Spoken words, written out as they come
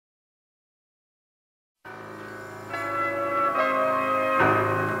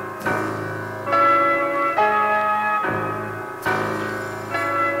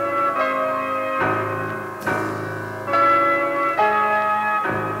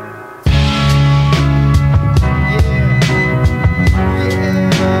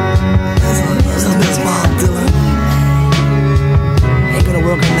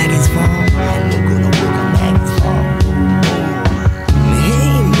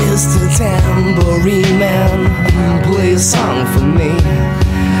Tambourine man, play a song for me.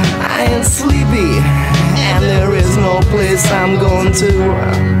 I ain't sleepy, and there is no place I'm going to.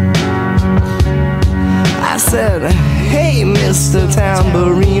 I said, hey Mr.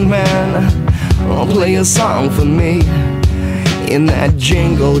 Tambourine man, play a song for me. In that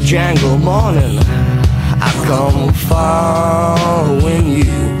jingle jangle morning, I've come following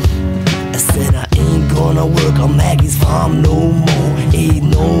you. I said I ain't gonna work on Maggie's farm no more. Ain't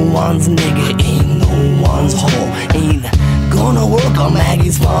no one's nigga, ain't no one's whore. Ain't gonna work on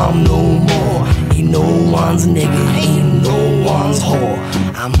Maggie's farm no more. Ain't no one's nigga, ain't no one's whore.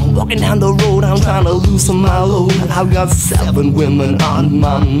 I'm walking down the road, I'm trying to loosen my load. I've got 7 women on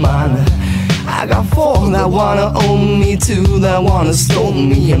my mind. I got 4 that wanna own me, 2 that wanna stone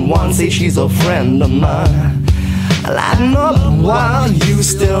me, and 1 say she's a friend of mine. Lighten up while you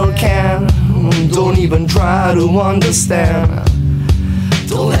still can. Don't even try to understand.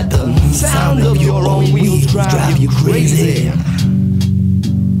 Don't let the sound of your own wheels drive you crazy.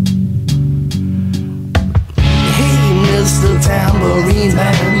 Hey Mr. Tambourine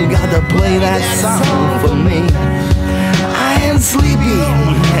man, you gotta play that song for me. I ain't sleepy,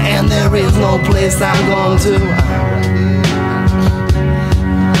 and there is no place I'm going to.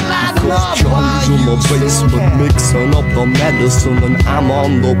 Johnny's in the basement mixing up the medicine, and I'm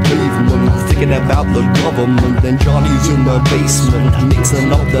on the pavement thinking about the government. And Johnny's in the basement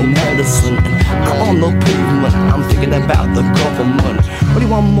mixing up the medicine, and I'm on the pavement, I'm thinking about the government. Early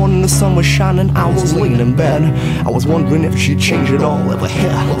one morning the sun was shining, I was laying in bed. I was wondering if she'd change it all, if her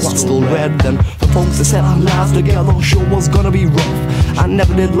hair was still red. Then the folks that said our lives together sure was gonna be rough. I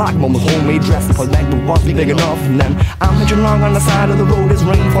never did like Mama's homemade dress, cause that wasn't big enough. And then I'm hitching along on the side of the road, there's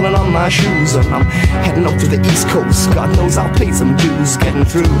rain falling on my shoes, and I'm heading up to the East Coast. God knows I'll pay some dues getting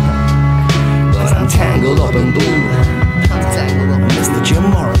through, but I'm tangled up in blue. Mr. Jim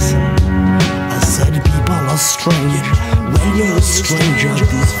Morrison, I said people are strange. When you're a stranger,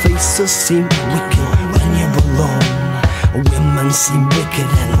 these faces seem wicked. When you're alone, women seem wicked.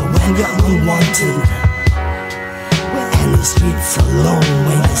 And when you're unwanted, and the streets alone,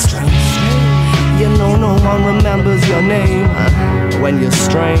 when you're strange, you know no one remembers your name. When you're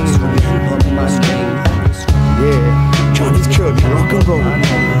strange, remember my name. Yeah, Johnny's Church, rock and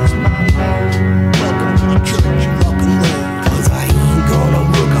roll.